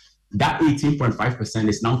now, that 18.5%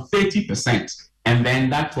 is now 30%. And then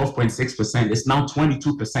that 12.6% is now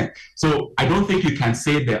 22%. So I don't think you can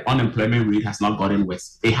say the unemployment rate has not gotten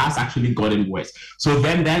worse. It has actually gotten worse. So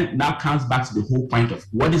then that comes back to the whole point of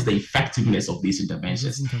what is the effectiveness of these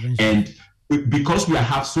interventions. And because we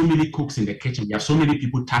have so many cooks in the kitchen, we have so many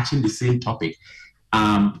people touching the same topic,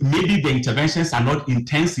 maybe the interventions are not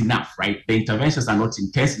intense enough, right? The interventions are not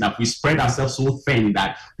intense enough. We spread ourselves so thin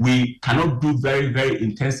that we cannot do very, very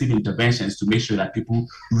intensive interventions to make sure that people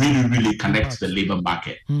really, really connect to the labor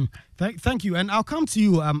market. Thank you. And I'll come to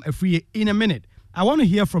you, Efri, in a minute. I want to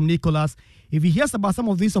hear from Nicholas, if he hears about some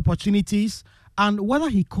of these opportunities and whether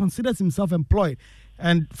he considers himself employed.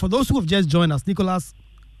 And for those who have just joined us, Nicholas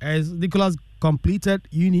completed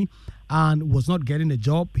uni and was not getting a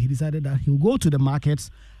job. He decided that he'll go to the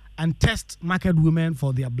markets and test market women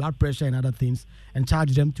for their blood pressure and other things and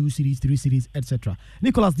charge them 2 cedis, 3 cedis, etc.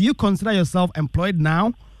 Nicholas, do you consider yourself employed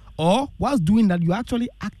now, or whilst doing that, you're actually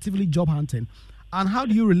actively job hunting? And how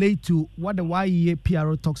do you relate to what the YEA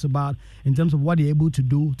PRO talks about in terms of what you're able to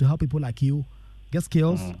do to help people like you get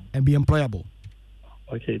skills and be employable?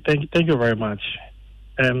 Okay, thank you very much.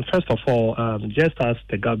 First of all, just as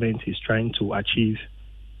the government is trying to achieve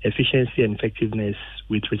efficiency and effectiveness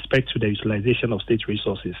with respect to the utilization of state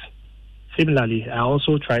resources, similarly, I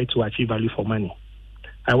also try to achieve value for money.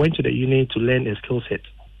 I went to the uni to learn a skill set,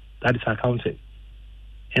 that is accounting.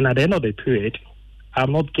 And at the end of the period,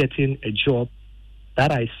 I'm not getting a job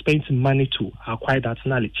that I spent money to acquire that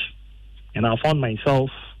knowledge. And I found myself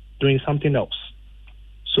doing something else.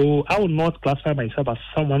 So I would not classify myself as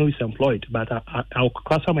someone who is employed, but I'll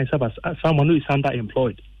classify myself as someone who is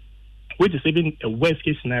underemployed, which is even a worst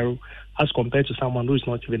case scenario as compared to someone who is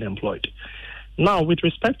not even employed. Now, with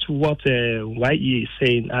respect to what YE is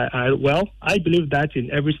saying, I believe that in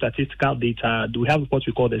every statistical data, we have what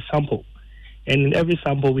we call the sample. And in every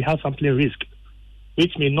sample, we have sampling risk,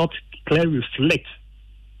 which may not clearly reflect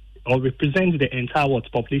or represent the entire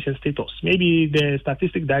population status. Maybe the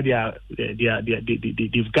statistic that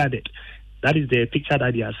they've gathered, that is the picture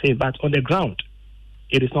that they are saying. But on the ground,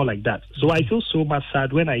 it is not like that. So I feel so much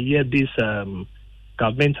sad when I hear this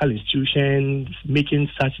governmental institutions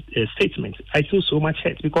making such statements. I feel so much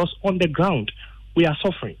hurt because on the ground, we are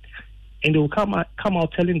suffering. And they will come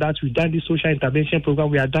out telling that we've done this social intervention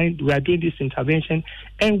program, we are doing this intervention,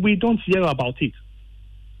 and we don't hear about it.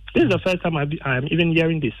 This is the first time I'm even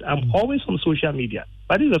hearing this. I'm always on social media,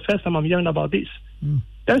 but this is the first time I'm hearing about this.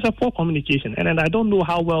 There's a poor communication, and I don't know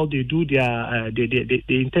how well they do their they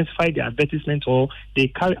intensify their advertisement or they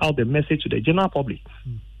carry out the message to the general public.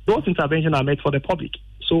 Those interventions are made for the public.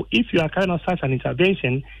 So if you are carrying out such an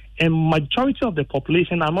intervention, and majority of the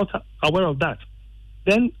population are not aware of that,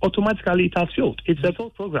 then automatically it has failed. It's a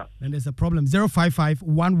failed program. And there's a problem.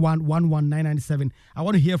 055-1111-997. I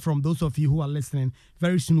want to hear from those of you who are listening.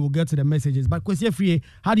 Very soon we'll get to the messages. But Kwesi Free,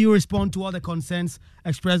 how do you respond to all the concerns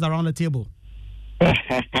expressed around the table?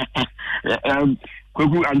 Kweku,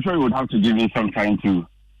 I'm sure you would have to give me some time to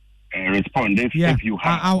respond if you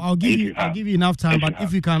have. I'll give you enough time, but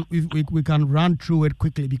if we can run through it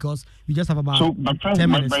quickly because we just have about 10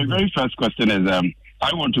 minutes. My very first question is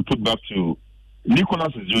I want to put back to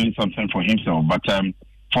Nicholas is doing something for himself, but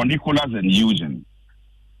for Nicholas and Eugene,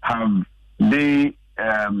 have they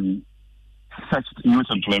searched Youth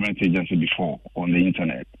Employment Agency before on the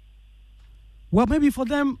internet? Well, maybe for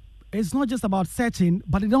them, it's not just about searching,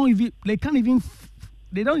 but they don't even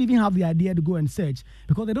have the idea to go and search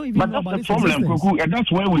because they don't even know about this. But that's the problem, Kuku, and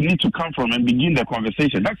that's where we need to come from and begin the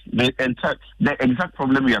conversation. That's the exact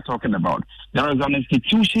problem we are talking about. There is an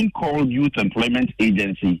institution called Youth Employment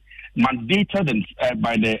Agency, mandated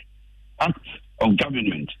by the Act of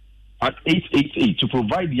Government at 888 to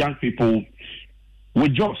provide young people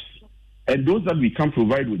with jobs. And those that we can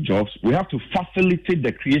provide with jobs, we have to facilitate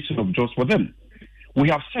the creation of jobs for them. We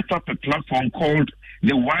have set up a platform called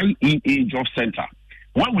the YEA Job Center,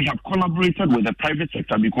 where we have collaborated with the private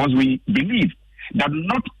sector because we believe that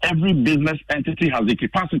not every business entity has the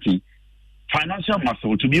capacity, financial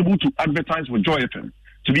muscle, to be able to advertise with Joy FM,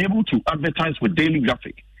 to be able to advertise with Daily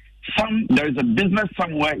Graphic. There is a business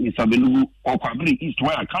somewhere in Sabelugu or Kwabili East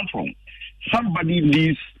where I come from. Somebody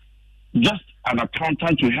needs just an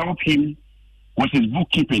accountant to help him with his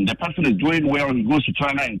bookkeeping. The person is doing well, he goes to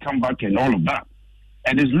China and come back and all of that.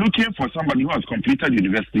 And is looking for somebody who has completed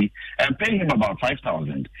university and pay him about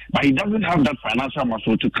 5,000. But he doesn't have that financial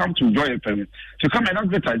muscle to come to Joy FM, to come and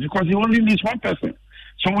advertise because he only needs one person.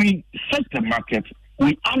 So we set the market,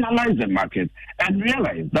 we analyze the market and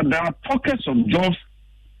realize that there are pockets of jobs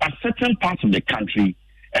at certain parts of the country,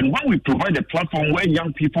 and when we provide a platform where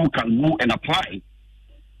young people can go and apply,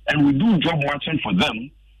 and we do job matching for them,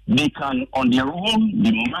 they can on their own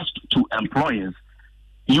be matched to employers.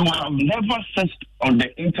 You have never searched on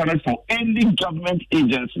the internet for any government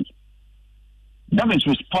agency that is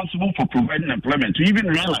responsible for providing employment to even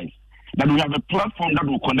realize that we have a platform that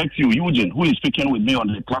will connect you, Eugene, who is speaking with me on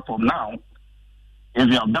the platform now. If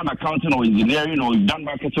you have done accounting or engineering or you've done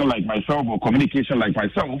marketing like myself or communication like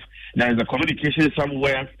myself, there is a communication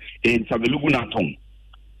somewhere in Sabelugu Natong.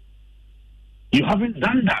 You haven't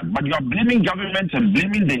done that, but you are blaming government and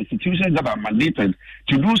blaming the institutions that are mandated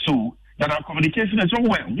to do so, that our communication is so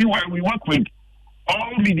well. We work with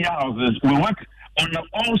all media houses. We work on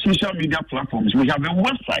all social media platforms. We have a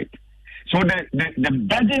website. So the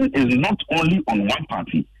burden is not only on one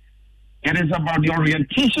party. It is about the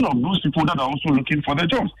orientation of those people that are also looking for the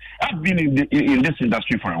jobs. I've been in this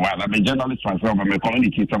industry for a while. I'm a journalist myself. I'm a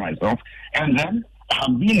communicator myself. And then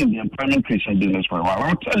I've been in the employment creation business for a while.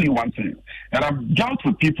 I'll tell you one thing, that I've dealt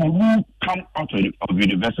with people who come out of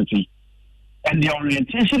university and the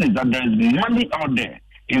orientation is that there is money out there.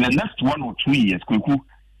 In the next 1 or 2 years,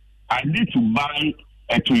 I need to buy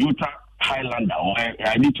a Toyota Highlander or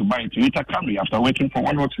I need to buy a Toyota Camry after working for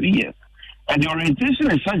 1 or 2 years. And the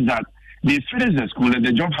orientation is such that they finish the school and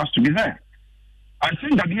the job has to be there. I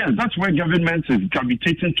think that, yes, that's where government is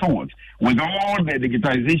gravitating towards. With all the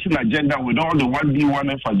digitization agenda, with all the 1D,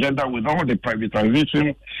 1F agenda, with all the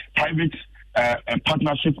privatization, private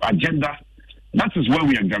partnership agenda, That is where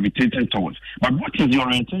we are gravitating towards. But what is the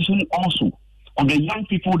orientation also of the young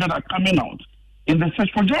people that are coming out in the search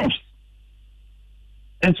for jobs?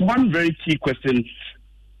 It's one very key question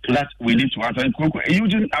that we need to answer. You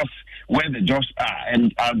didn't ask where the jobs are,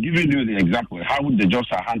 and I've given you the example how the jobs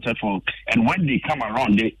are hunted for, and when they come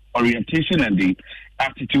around, the orientation and the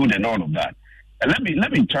attitude and all of that. And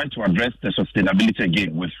let me try to address the sustainability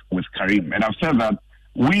again with Karim. And I've said that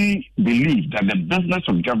we believe that the business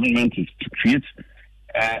of government is to create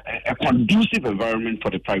a conducive environment for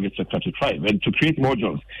the private sector to thrive and to create more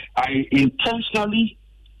jobs. I intentionally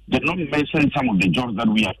did not mention some of the jobs that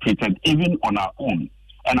we have created even on our own.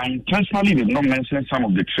 And I intentionally did not mention some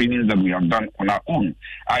of the trainings that we have done on our own.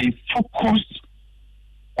 I focused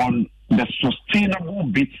on the sustainable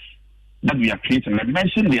bits that we are creating. I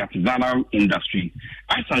mentioned the artisanal industry.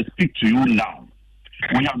 As I speak to you now,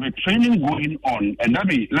 we have a training going on, and let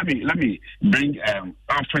me bring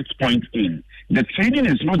Alfred's point in. The training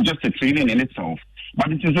is not just a training in itself,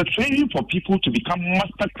 but it is a training for people to become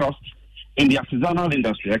masterclass in the artisanal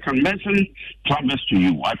industry. I can mention plumbers to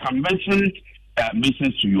you. I can mention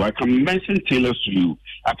masons to you. I can mention tailors to you.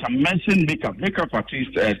 I can mention makeup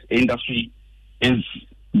artists industry is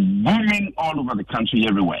booming all over the country,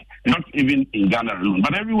 everywhere. Not even in Ghana alone,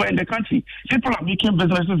 but everywhere in the country. People are making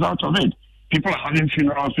businesses out of it. People are having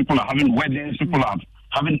funerals, people are having weddings, people are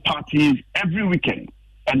having parties every weekend.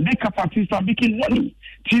 And makeup artists are making money.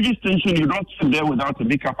 TV station, you don't sit there without a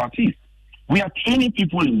makeup artist. We are training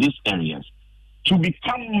people in these areas to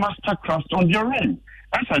become masterclass on their own.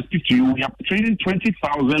 As I speak to you, we are training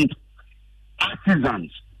 20,000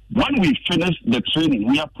 artisans. When we finish the training,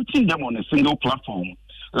 we are putting them on a single platform,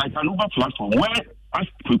 like an Uber platform, where, as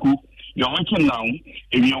Kweku, you're working now,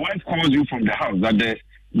 if your wife calls you from the house that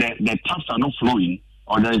the taps are not flowing,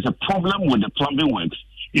 or there is a problem with the plumbing works,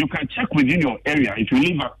 you can check within your area, if you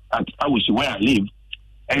live at Awushi, where I live,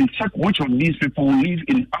 and check which of these people live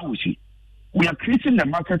in Awushi. We are creating the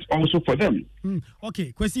market also for them.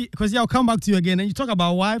 Okay, Kwesi, I'll come back to you again. And you talk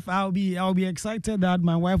about wife. I'll be excited that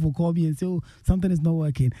my wife will call me and say, "Oh, something is not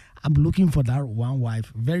working." I'm looking for that one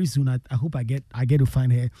wife very soon. I hope I get to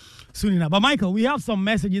find her soon enough. But Michael, we have some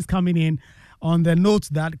messages coming in on the note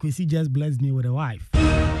that Kwesi just blessed me with a wife.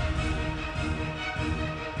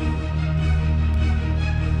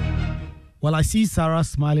 Well, I see Sarah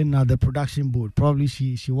smiling at the production board. Probably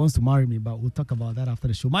she wants to marry me, but we'll talk about that after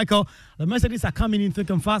the show. Michael, the messages are coming in thick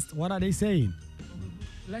and fast. What are they saying?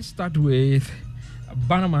 Let's start with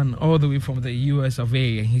Bannerman all the way from the US of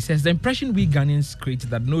A. He says, the impression we Ghanaians create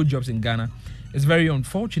that no jobs in Ghana is very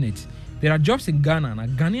unfortunate. There are jobs in Ghana,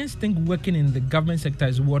 and Ghanaians think working in the government sector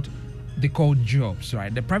is what they call jobs,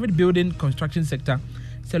 right? The private building construction sector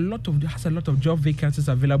has a lot of job vacancies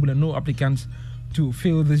available and no applicants to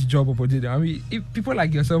fill this job opportunity. I mean, if people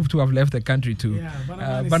like yourself to have left the country too.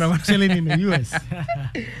 Yeah, Bannerman is chilling in the US.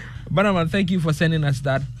 Bannerman, thank you for sending us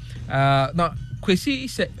that. Now, Kwesi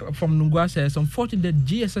from Nungwa says, unfortunately, the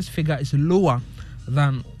GSS figure is lower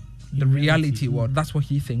than the reality. Well, that's what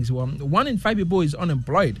he thinks. Well, 1 in 5 people is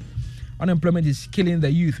unemployed. Unemployment is killing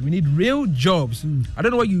the youth. We need real jobs. I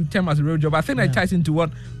don't know what you term as a real job. I think that ties into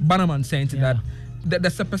what Bannerman saying to that.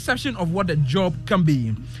 There's a perception of what a job can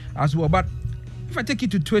be as well. But if I take you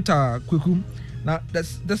to Twitter, Kweku, now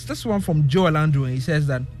there's this one from Joel Andrew, and he says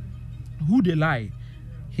that who they lie.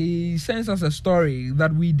 He sends us a story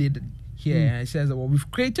that we did here. And he says that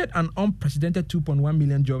we've created an unprecedented 2.1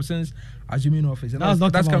 million jobs since assuming office. And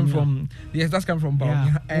that's coming from that's coming from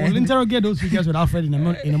Bao. Yeah. We'll interrogate those figures with Alfred in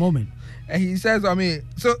a moment. And he says, I mean,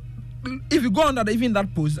 so if you go on even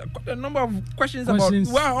that post, a number of questions about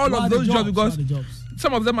where are all of those jobs, because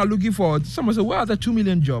some of them are looking for, someone say, where are the 2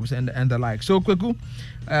 million jobs and the like. So, Kweku,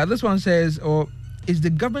 this one says, is the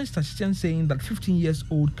government statistician saying that 15 years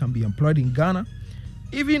old can be employed in Ghana?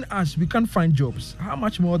 Even as we can't find jobs, how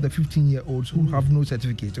much more the 15-year-olds who have no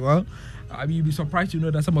certificate? Well, I mean, you'll be surprised to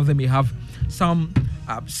know that some of them may have some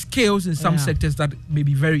skills in some sectors that may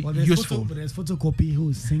be very useful. There's photocopy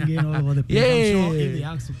who's singing all over the place. I'm sure if they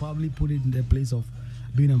ask to probably put it in the place of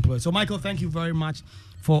being employed. So, Michael, thank you very much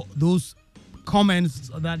for those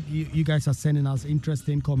comments that you guys are sending us.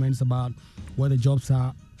 Interesting comments about where the jobs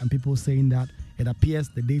are, and people saying that it appears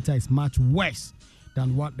the data is much worse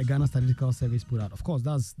than what the Ghana Statistical Service put out. Of course,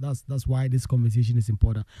 that's why this conversation is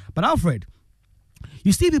important. But Alfred,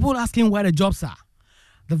 you see people asking where the jobs are.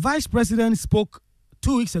 The Vice President spoke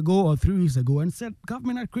 2 weeks ago or 3 weeks ago and said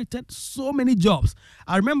government had created so many jobs.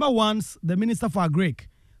 I remember once the Minister for Agric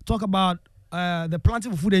talked about the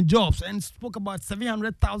planting for food and jobs and spoke about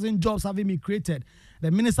 700,000 jobs having been created.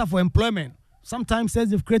 The Minister for Employment sometimes says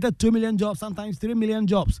they've created 2 million jobs, sometimes 3 million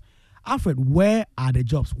jobs. Alfred, where are the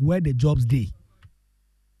jobs? Where the jobs they?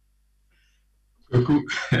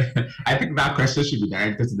 I think that question should be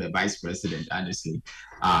directed to the vice president, honestly.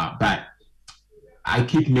 But I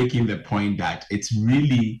keep making the point that it's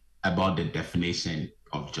really about the definition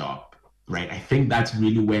of job, right? I think that's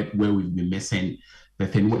really where we've been missing the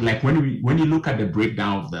thing. Like when you look at the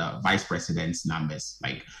breakdown of the vice president's numbers,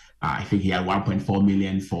 like I think he had 1.4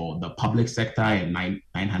 million for the public sector and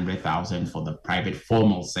 900,000 for the private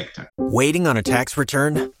formal sector. Waiting on a tax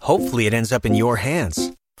return? Hopefully it ends up in your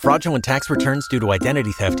hands. Fraudulent tax returns due to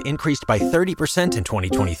identity theft increased by 30% in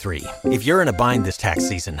 2023. If you're in a bind this tax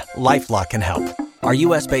season, LifeLock can help. Our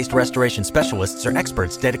U.S.-based restoration specialists are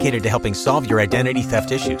experts dedicated to helping solve your identity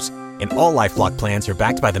theft issues. And all LifeLock plans are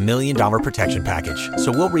backed by the $1 Million Protection Package.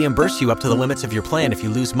 So we'll reimburse you up to the limits of your plan if you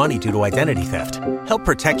lose money due to identity theft. Help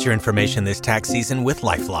protect your information this tax season with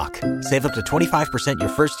LifeLock. Save up to 25% your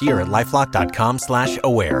first year at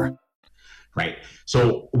LifeLock.com/aware. Right.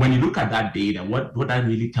 So when you look at that data, what that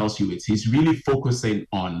really tells you is he's really focusing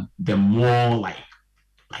on the more like,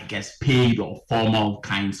 I guess, paid or formal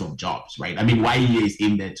kinds of jobs, right? I mean, YEA is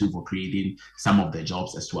in there too for creating some of the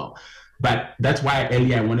jobs as well. But that's why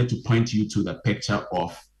earlier I wanted to point you to the picture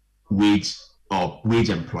of wage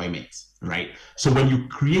employment, right? So when you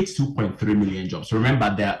create 2.3 million jobs,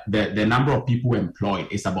 remember the number of people employed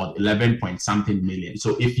is about 11 point something million.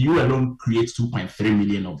 So if you alone create 2.3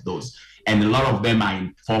 million of those, and a lot of them are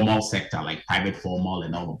in formal sector, like private formal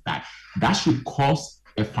and all of that, that should cause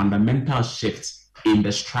a fundamental shift in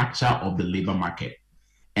the structure of the labor market.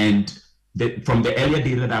 And from the earlier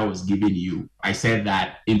data that I was giving you, I said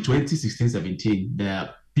that in 2016-17,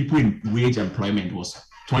 the people in wage employment was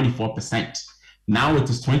 24%. Now it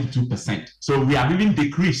is 22%. So we have even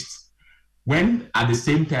decreased when at the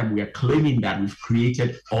same time we are claiming that we've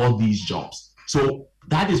created all these jobs. So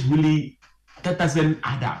that doesn't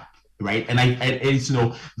add up, right? And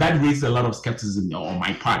that raises a lot of skepticism on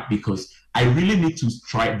my part, because I really need to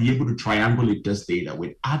be able to triangulate this data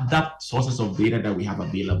with other sources of data that we have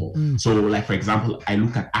available. So like, for example, I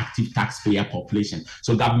look at active taxpayer population.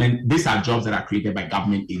 So these are jobs that are created by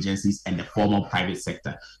government agencies and the formal private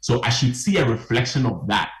sector. So I should see a reflection of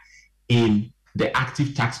that in the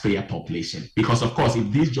active taxpayer population. Because of course, if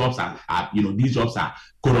these jobs are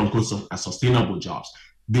quote unquote sustainable jobs,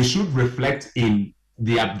 they should reflect in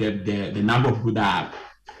the number of people that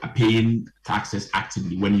are paying taxes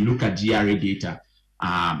actively. When you look at GRA data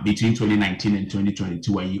between 2019 and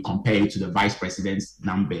 2022, and you compare it to the vice president's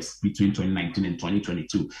numbers between 2019 and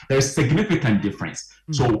 2022, there's significant difference.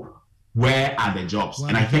 So where are the jobs?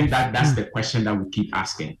 And I think that's the question that we keep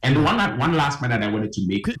asking. And the one last point that I wanted to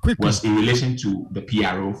make was in relation to the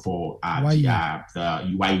PRO for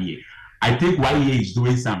the YEA. I think YEA is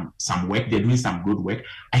doing some work. They're doing some good work.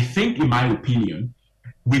 I think, in my opinion,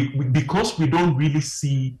 because we don't really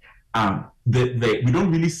see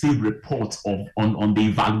reports on the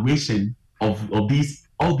evaluation of all these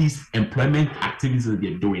employment activities that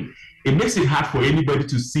they're doing. It makes it hard for anybody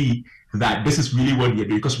to see that this is really what they're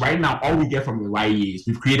doing. Because right now, all we get from the YEA is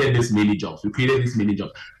we've created this many jobs.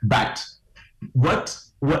 But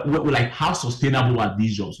how sustainable are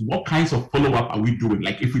these jobs? What kinds of follow-up are we doing?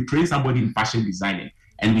 Like if we train somebody in fashion designing,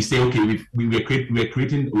 and we say, okay, we are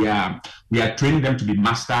training them to be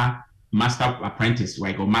master apprentice,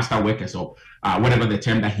 right, or master workers, or whatever the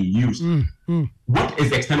term that he used. What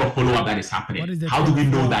is the extent of follow-up that is happening? How do we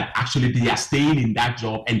know that actually they are staying in that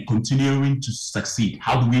job and continuing to succeed?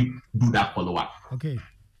 How do we do that follow-up? Okay.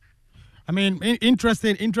 I mean,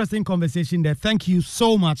 interesting conversation there. Thank you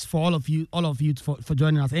so much for all of you for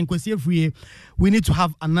joining us. And Kwesi Afriyie, we need to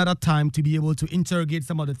have another time to be able to interrogate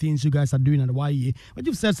some of the things you guys are doing at the YEA. But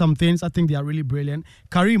you've said some things. I think they are really brilliant.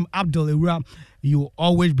 Kareem Abdul Ewura, you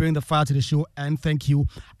always bring the fire to the show, and thank you.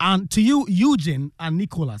 And to you, Eugene and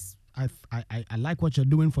Nicholas, I like what you're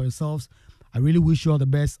doing for yourselves. I really wish you all the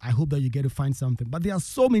best. I hope that you get to find something. But there are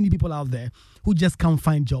so many people out there who just can't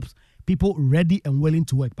find jobs. People ready and willing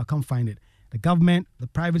to work but can't find it. The government, the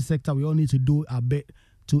private sector, we all need to do our bit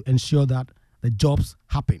to ensure that the jobs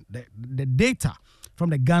happen. The data from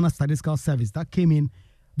the Ghana Statistical Service that came in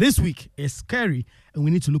this week is scary, and we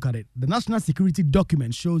need to look at it. The national security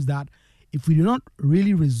document shows that if we do not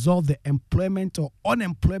really resolve the employment or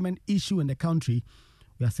unemployment issue in the country,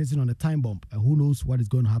 we are sitting on a time bomb, and who knows what is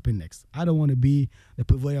going to happen next. I don't want to be the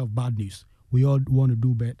purveyor of bad news. We all want to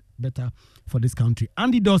do better for this country.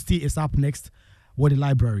 Andy Dusty is up next with the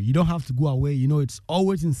library. You don't have to go away. You know, it's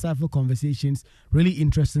always insightful conversations, really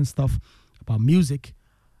interesting stuff about music.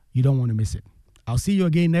 You don't want to miss it. I'll see you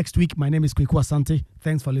again next week. My name is Kweku Asante.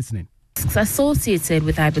 Thanks for listening. Associated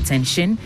with hypertension,